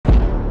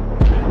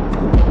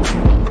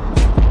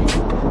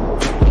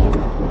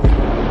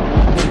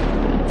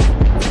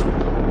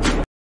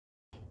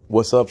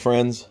What's up,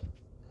 friends?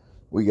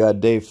 We got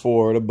day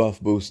 4 of the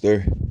buff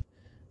booster.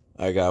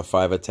 I got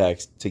 5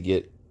 attacks to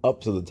get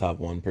up to the top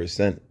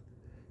 1%.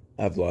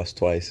 I've lost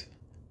twice.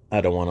 I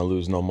don't want to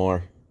lose no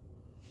more.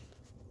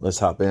 Let's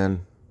hop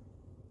in.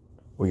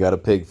 We got a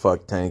pig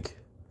fuck tank.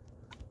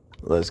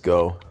 Let's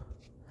go.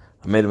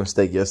 I made a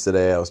mistake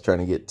yesterday. I was trying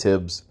to get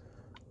Tibbs,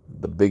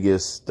 the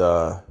biggest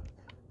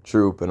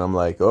troop, and I'm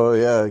like, oh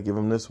yeah, give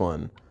him this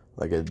one.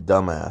 Like a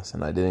dumbass.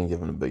 And I didn't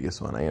give him the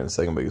biggest one. I got the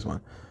second biggest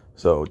one.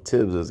 So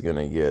Tibbs is going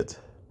to get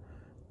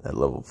that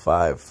level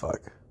 5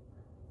 fuck.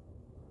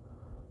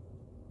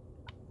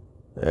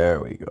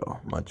 There we go.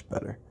 Much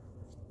better.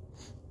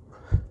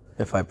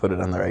 If I put it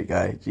on the right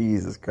guy.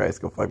 Jesus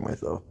Christ, go fuck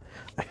myself.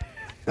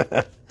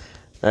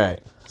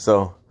 Alright,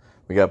 so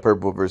we got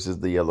purple versus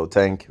the yellow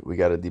tank. We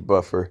got a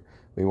debuffer.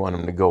 We want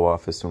him to go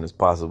off as soon as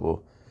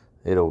possible.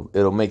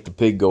 It'll make the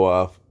pig go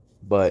off,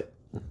 but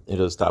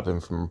it'll stop him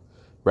from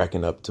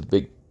racking up to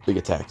big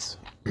attacks.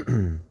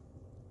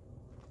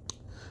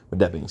 With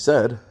that being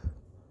said,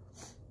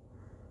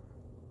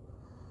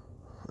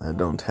 I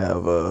don't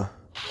have a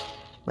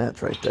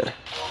match right there.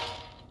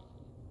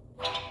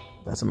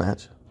 That's a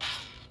match.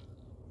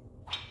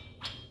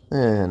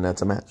 And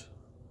that's a match.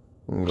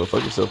 You can go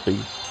fuck yourself,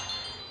 piggy.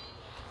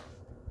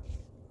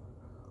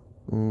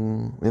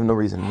 We have no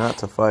reason not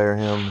to fire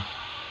him.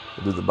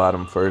 We'll do the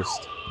bottom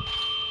first.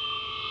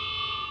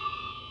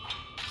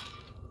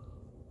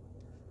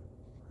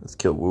 Let's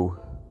kill Woo.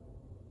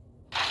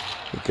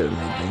 He could have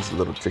made things a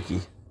little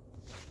tricky.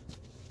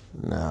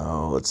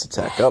 Now let's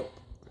attack up.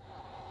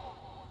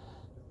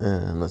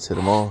 And let's hit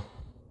them all.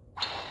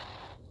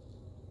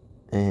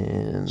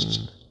 And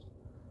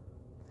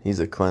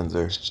he's a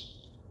cleanser.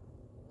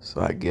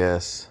 So I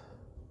guess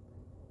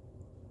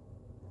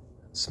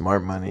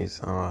smart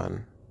money's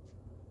on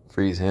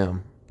freeze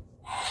him.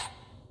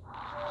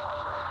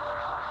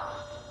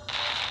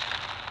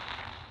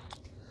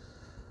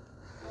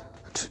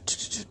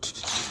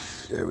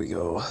 There we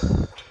go.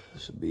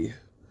 This should be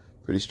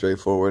pretty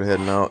straightforward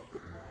heading out.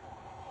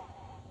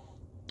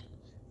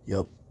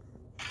 Yep.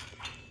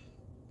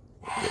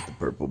 Get the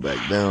purple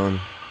back down.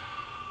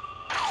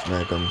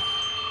 Smack him.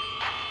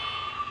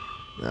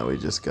 Now we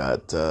just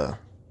got little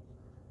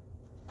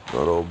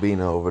old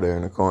Bina over there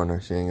in the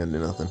corner. She ain't gonna do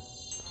nothing.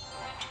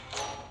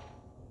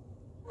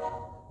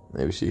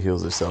 Maybe she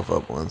heals herself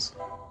up once.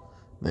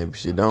 Maybe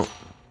she don't.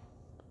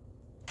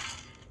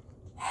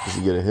 Does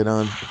he get a hit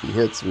on? If he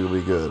hits, we'll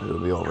be good. It'll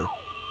be over.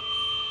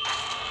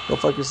 Go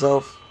fuck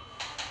yourself.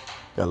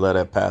 Gotta let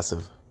that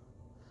passive.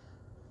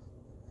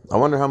 I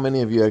wonder how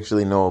many of you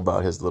actually know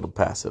about his little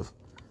passive.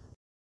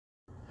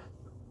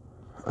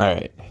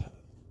 Alright.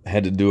 I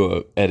had to do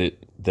a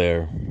edit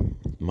there.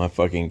 My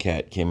fucking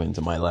cat came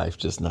into my life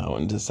just now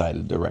and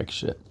decided to wreck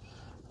shit.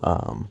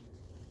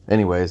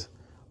 Anyways,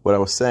 what I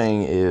was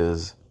saying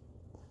is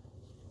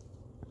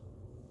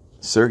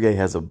Sergey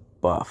has a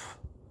buff.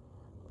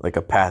 Like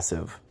a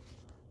passive.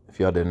 If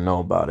y'all didn't know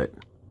about it.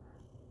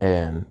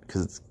 And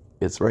because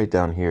it's right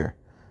down here.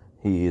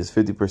 He has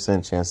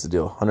 50% chance to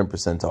deal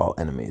 100% to all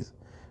enemies.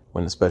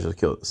 When the special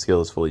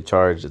skill is fully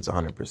charged, it's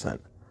 100%.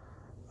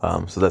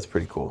 So that's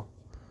pretty cool.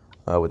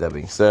 With that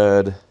being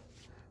said,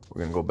 we're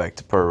going to go back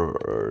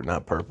to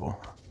not purple.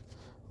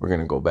 We're going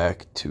to go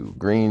back to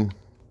green.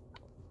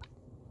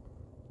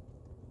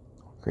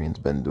 Green's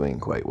been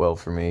doing quite well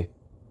for me.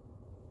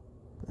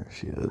 There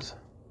she is.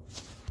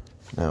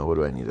 Now, what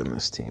do I need on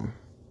this team?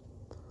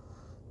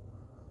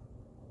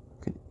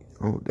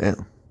 Oh,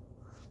 damn.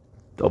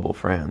 Double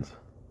Franz.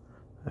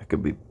 That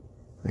could be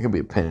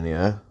a pain in the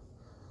eye.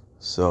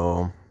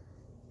 So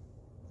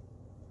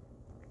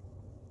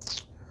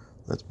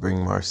let's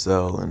bring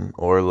Marcel and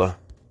Orla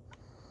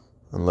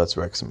and let's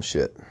wreck some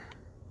shit.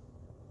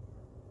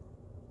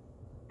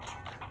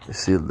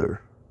 Isildur.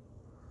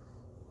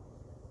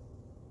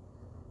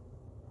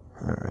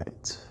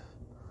 Alright.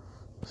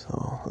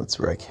 So let's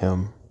wreck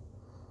him.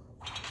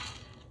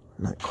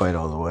 Not quite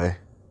all the way.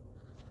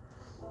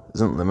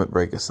 Isn't Limit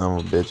Break a son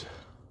of a bitch?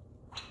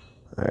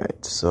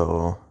 Alright,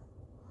 so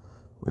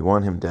we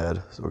want him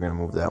dead, so we're gonna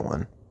move that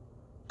one.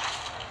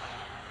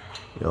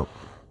 Yep.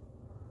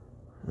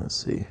 Let's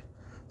see.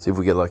 See if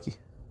we get lucky.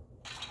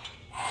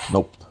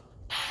 Nope.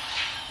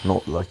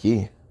 Not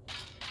lucky.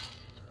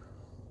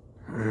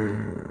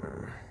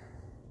 Do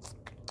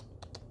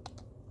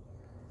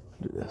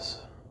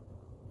this.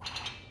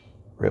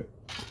 Rip.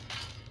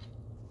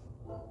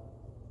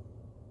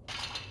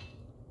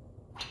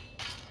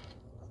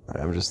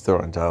 Alright, I'm just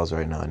throwing tiles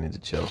right now. I need to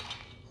chill.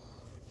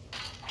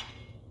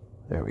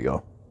 There we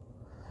go.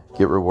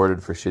 Get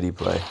rewarded for shitty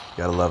play.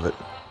 Gotta love it.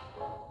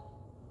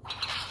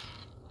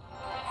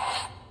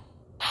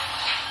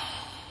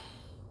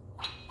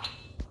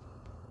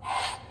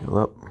 Heal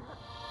up.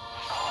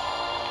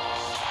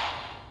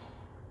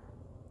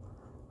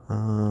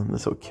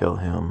 This will kill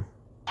him.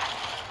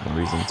 No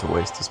reason to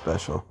waste a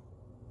special.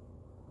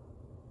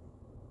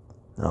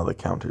 Now the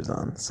counter's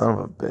on. Son of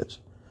a bitch.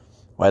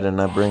 Why didn't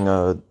I bring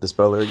a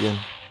Dispeller again?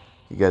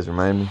 You guys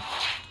remind me?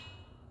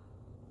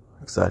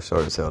 Because I sure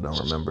as hell don't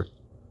remember.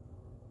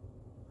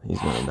 He's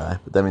gonna die,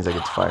 but that means I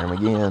get to fire him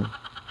again.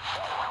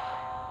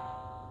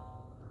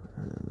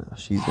 And,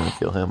 she's gonna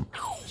kill him.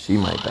 She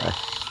might die.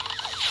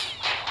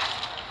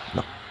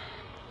 No.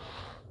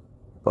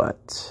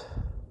 But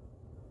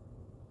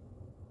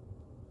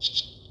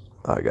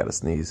I gotta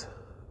sneeze.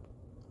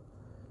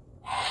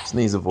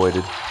 Sneeze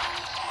avoided.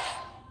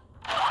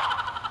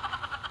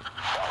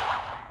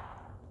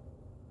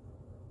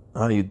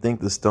 Oh, you'd think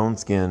the stone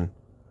skin...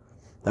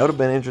 That would have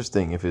been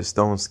interesting if his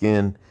stone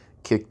skin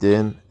kicked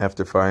in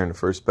after firing the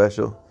first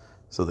special,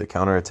 so the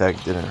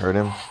counterattack didn't hurt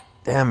him.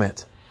 Damn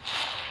it.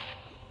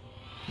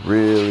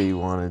 Really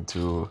wanted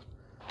to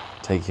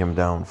take him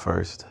down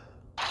first.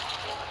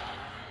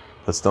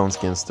 But stone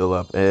skin's still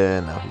up,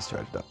 and now he's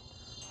charged up.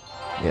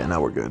 Yeah,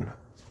 now we're good.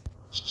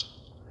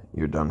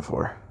 You're done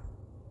for.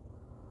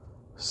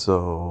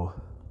 So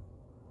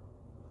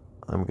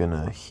I'm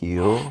gonna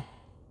heal.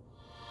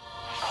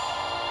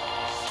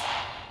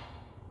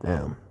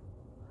 Damn.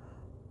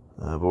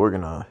 But we're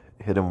gonna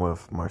hit him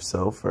with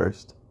Marcel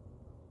first.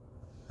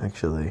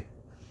 Actually,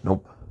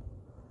 nope.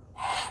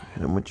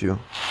 Hit him with you.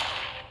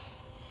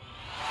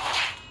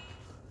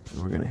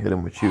 And we're gonna hit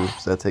him with you.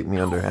 Does that take me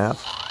under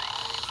half?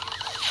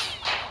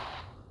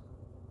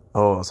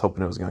 Oh, I was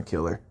hoping it was gonna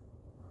kill her.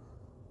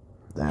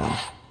 Damn.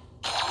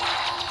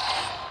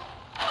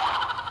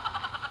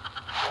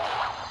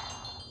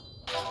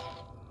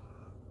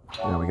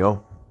 There we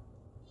go.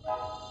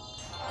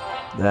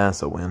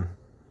 That's a win.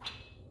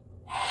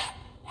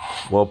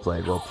 Well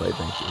played, well played.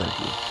 Thank you, thank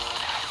you.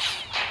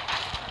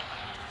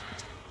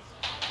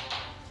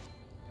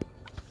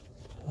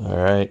 All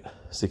right,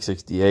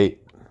 668.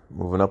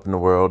 Moving up in the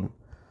world.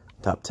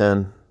 Top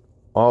 10.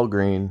 All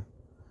green.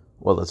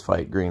 Well, let's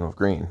fight green with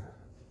green.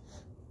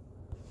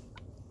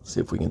 See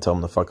if we can tell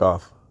them to fuck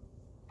off.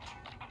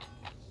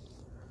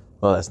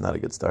 Well, that's not a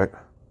good start.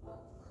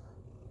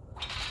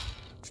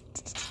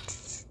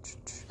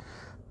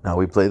 Now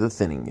we play the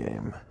thinning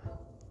game.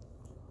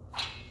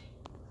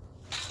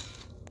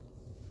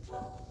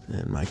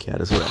 And my cat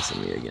is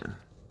harassing me again.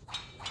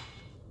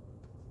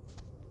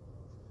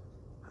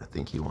 I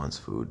think he wants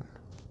food.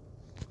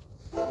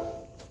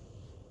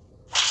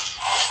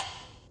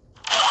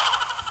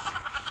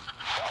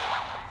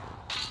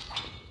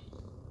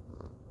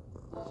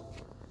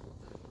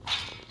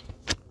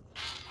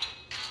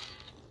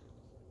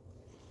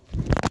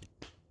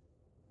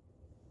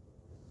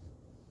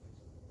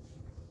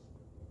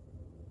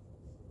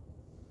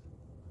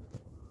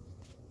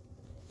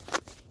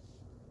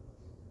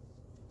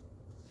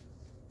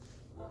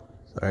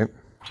 Sorry.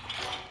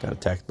 Got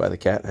attacked by the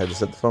cat. Had to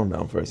set the phone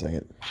down for a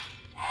second.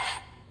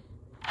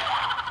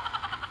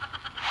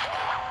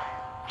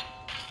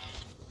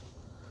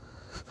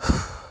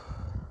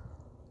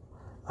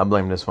 I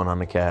blame this one on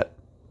the cat.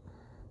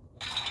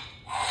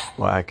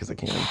 Why? Because I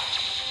can.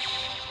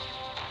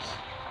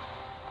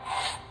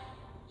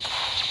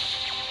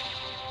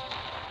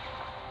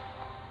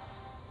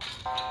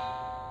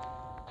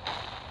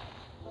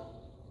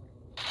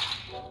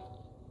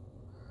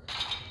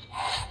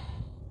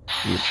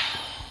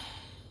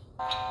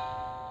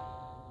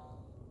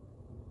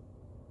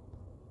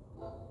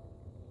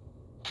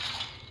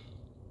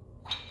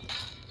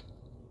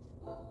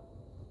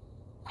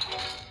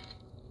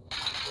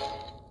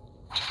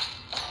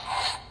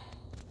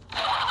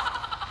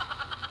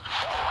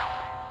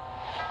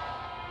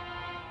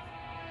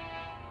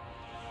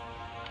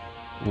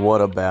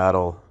 What a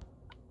battle.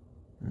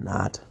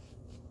 Not.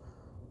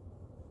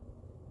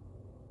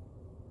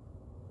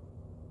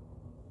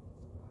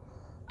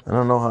 I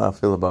don't know how I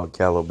feel about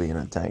Callow being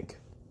a tank.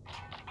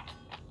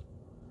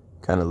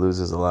 Kind of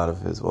loses a lot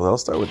of his... Well, I'll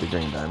start with the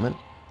green diamond.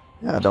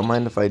 Yeah, I don't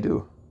mind if I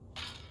do.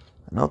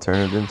 And I'll turn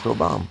it into a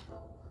bomb.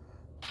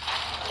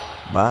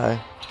 Bye.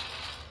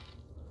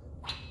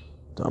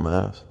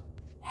 Dumbass.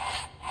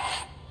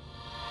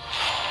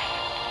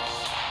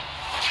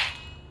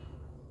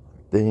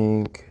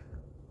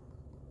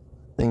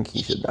 Think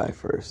he should die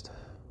first.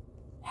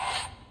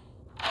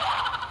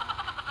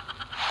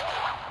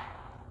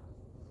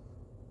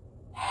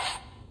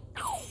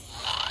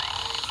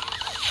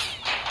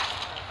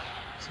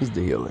 He's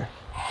the healer.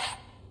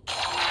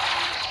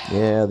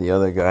 Yeah, the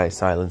other guy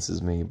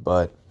silences me,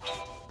 but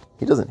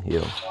he doesn't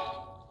heal.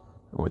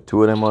 And with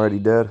two of them already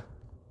dead,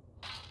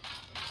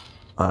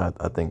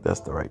 I think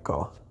that's the right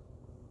call.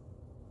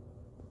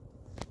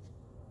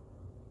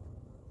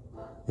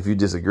 If you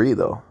disagree,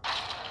 though,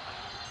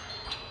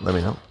 let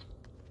me know.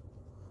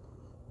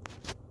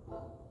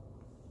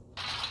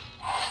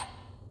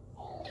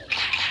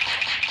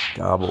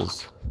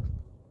 Gobbles.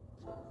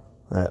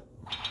 That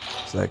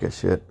sack of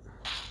shit.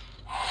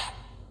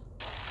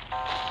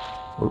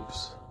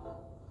 Oops.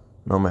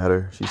 No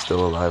matter. She's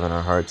still alive in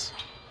our hearts.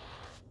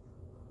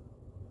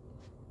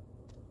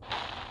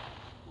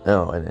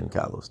 Oh, and then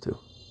Carlos too.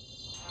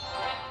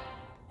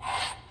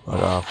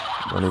 Fuck off.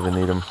 Don't even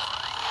need him.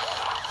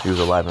 She was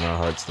alive in our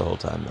hearts the whole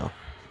time, though.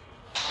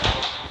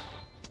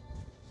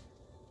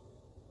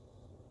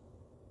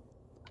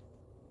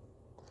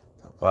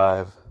 Top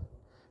 5.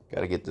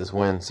 Gotta get this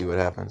win, see what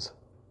happens.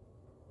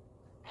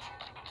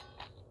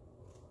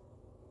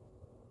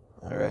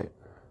 Alright.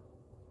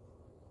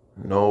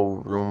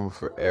 No room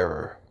for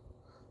error.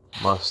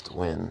 Must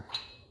win.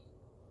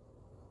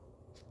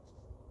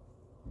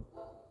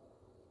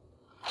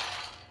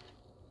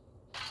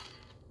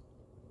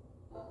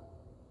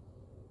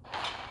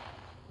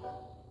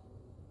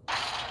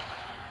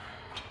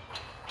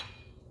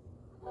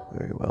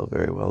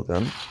 Very well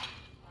done.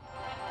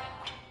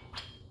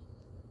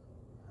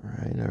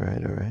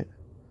 Alright.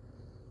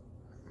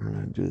 I'm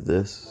gonna do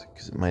this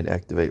because it might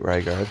activate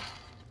Ryguard.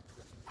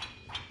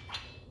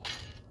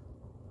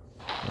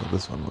 Oh,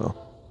 this one will.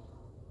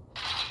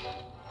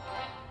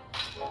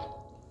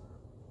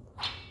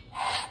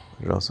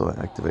 It also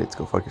activates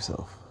Go Fuck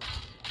Yourself.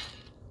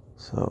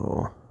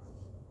 So...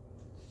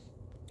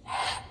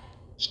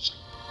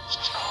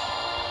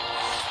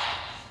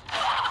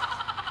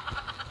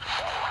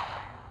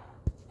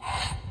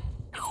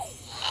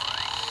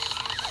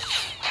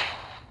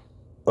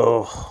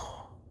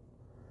 Oh,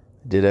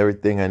 did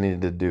everything I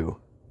needed to do.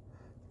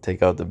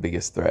 Take out the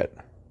biggest threat.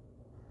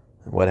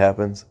 And what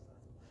happens?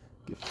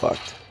 Get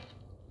fucked.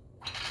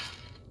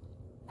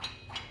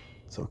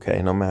 It's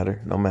okay, no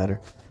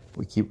matter.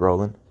 We keep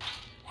rolling.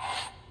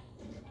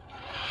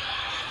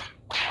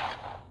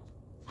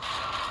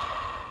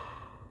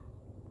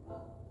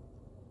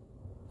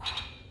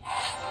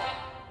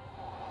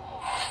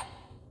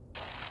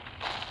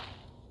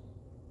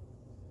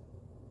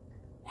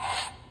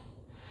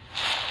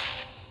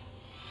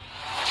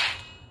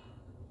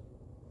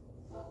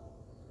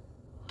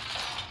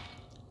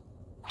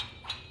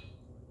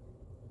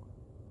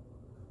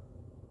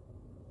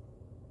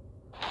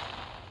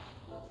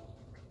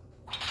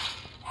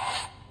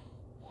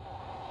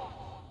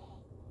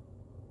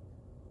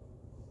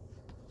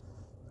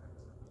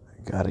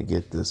 Gotta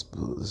get this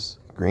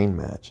green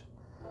match.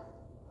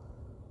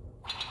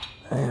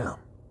 Damn.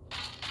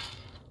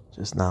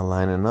 Just not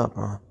lining up,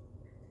 huh?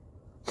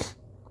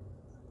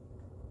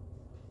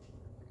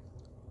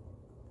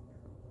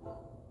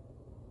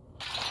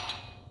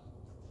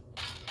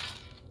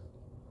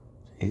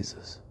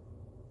 Jesus.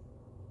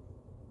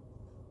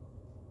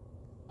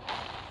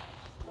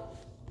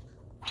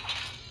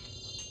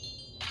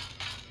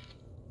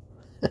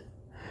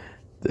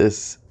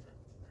 This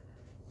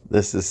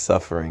is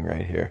suffering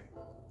right here.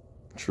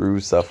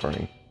 True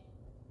suffering.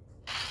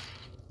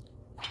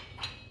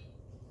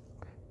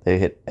 They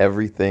hit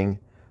everything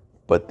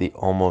but the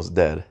almost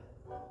dead.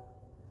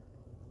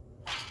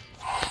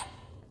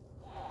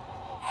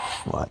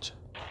 Watch.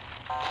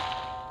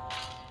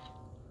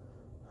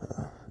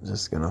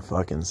 Just gonna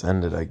fucking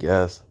send it, I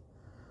guess.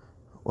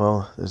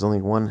 Well, there's only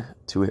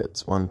 2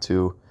 hits. 1,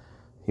 2.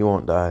 He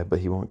won't die, but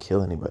he won't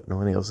kill anybody.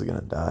 Nobody else is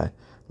gonna die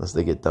unless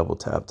they get double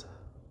tapped.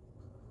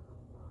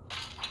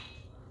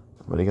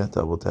 Somebody got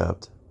double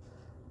tapped.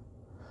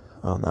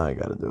 Oh, now I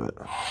gotta do it.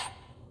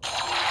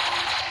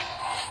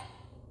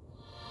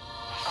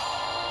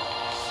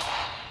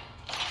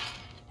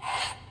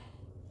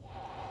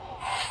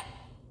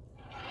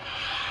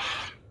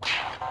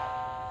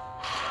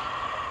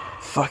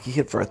 Fuck, he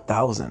hit for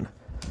 1,000.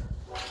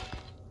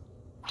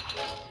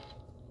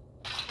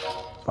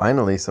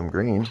 Finally, some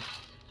green.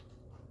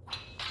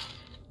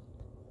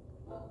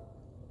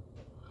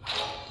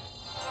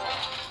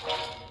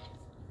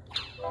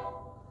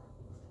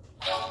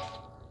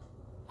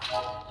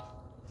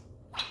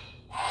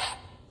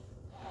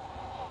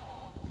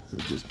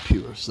 This is just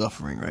pure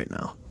suffering right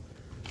now.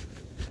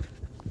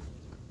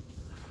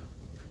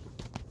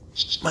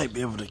 Might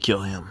be able to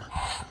kill him.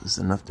 Is this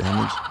enough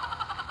damage?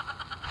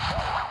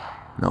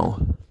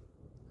 No.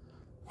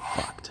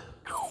 Fucked.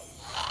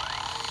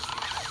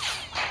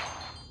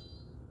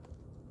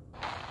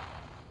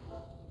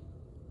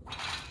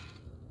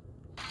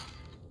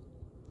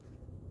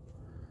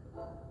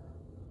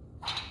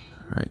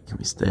 Alright, can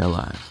we stay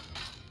alive?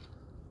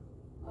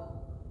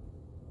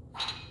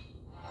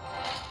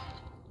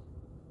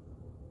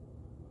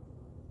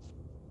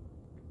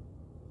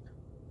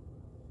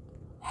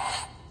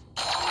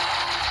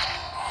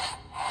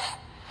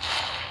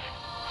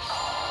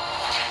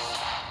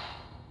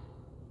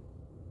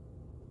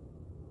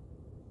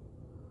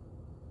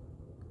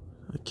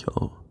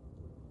 Kill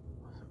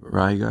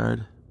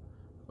Ryguard,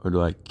 or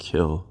do I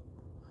kill?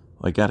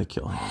 Well, I gotta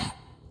kill him.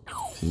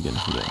 He's gonna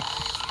heal.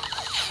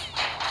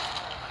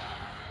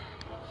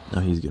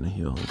 No, he's gonna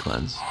heal and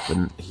cleanse,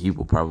 but he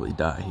will probably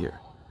die here.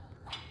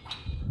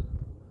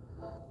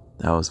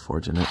 That was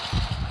fortunate.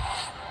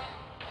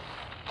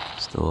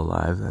 Still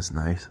alive, that's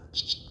nice.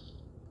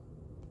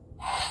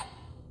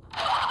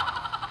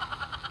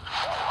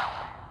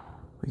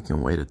 We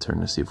can wait a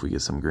turn to see if we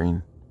get some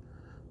green.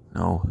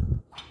 No.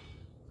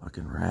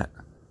 Fucking rat.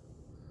 I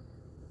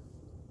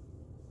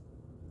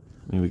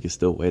mean, we can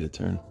still wait a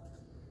turn.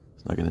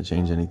 It's not gonna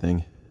change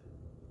anything.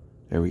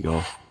 There we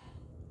go.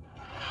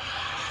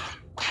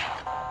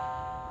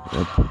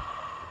 Yep.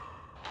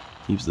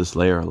 Keeps the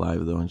Slayer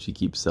alive though, and she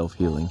keeps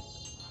self-healing.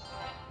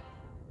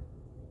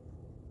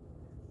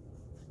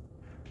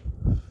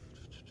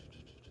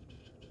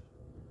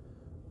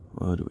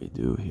 What do we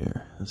do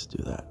here? Let's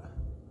do that.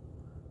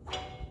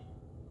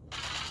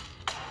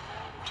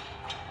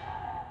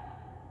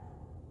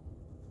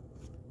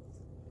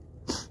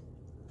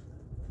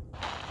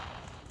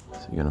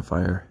 gonna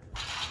fire?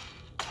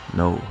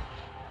 No.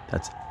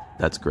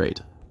 That's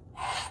great.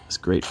 That's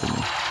great for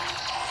me.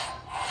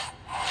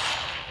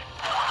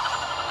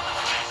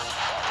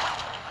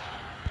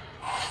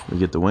 We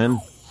get the win.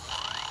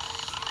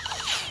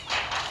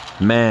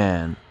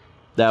 Man,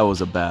 that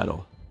was a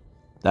battle.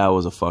 That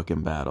was a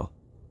fucking battle.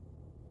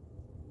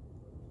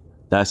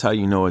 That's how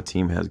you know a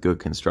team has good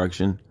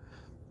construction,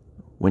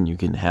 when you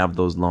can have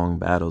those long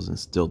battles and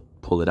still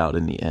pull it out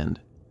in the end.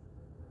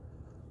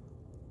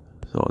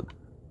 So,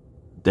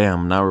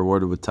 damn, not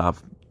rewarded with top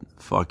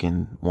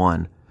fucking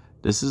 1.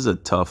 This is a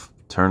tough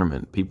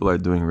tournament. People are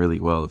doing really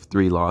well. If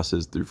 3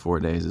 losses through 4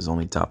 days is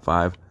only top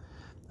 5.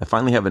 I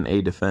finally have an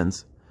A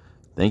defense.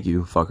 Thank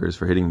you, fuckers,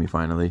 for hitting me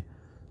finally.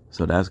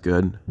 So that's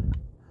good.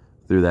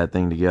 Threw that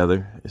thing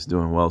together. It's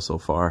doing well so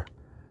far.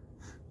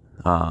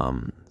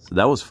 So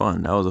that was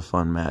fun. That was a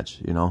fun match,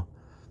 you know.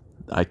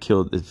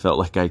 It felt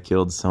like I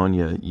killed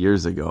Sonya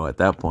years ago at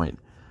that point.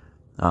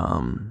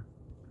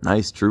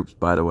 Nice troops,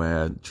 by the way.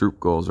 I had troop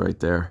goals right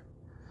there.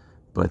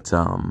 But,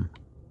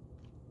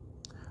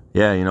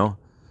 yeah, you know,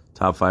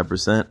 top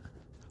 5%.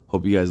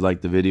 Hope you guys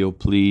liked the video.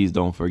 Please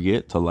don't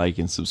forget to like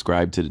and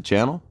subscribe to the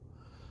channel.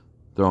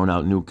 Throwing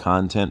out new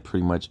content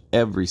pretty much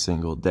every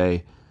single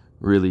day.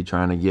 Really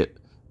trying to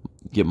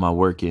get my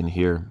work in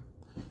here.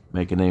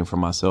 Make a name for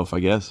myself,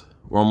 I guess.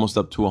 We're almost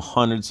up to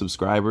 100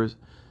 subscribers.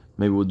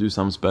 Maybe we'll do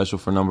something special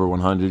for number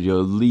 100. You'll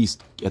at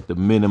least, at the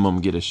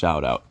minimum, get a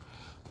shout out.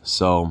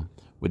 So,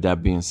 with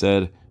that being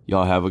said,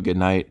 y'all have a good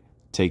night.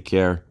 Take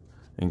care,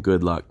 and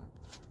good luck.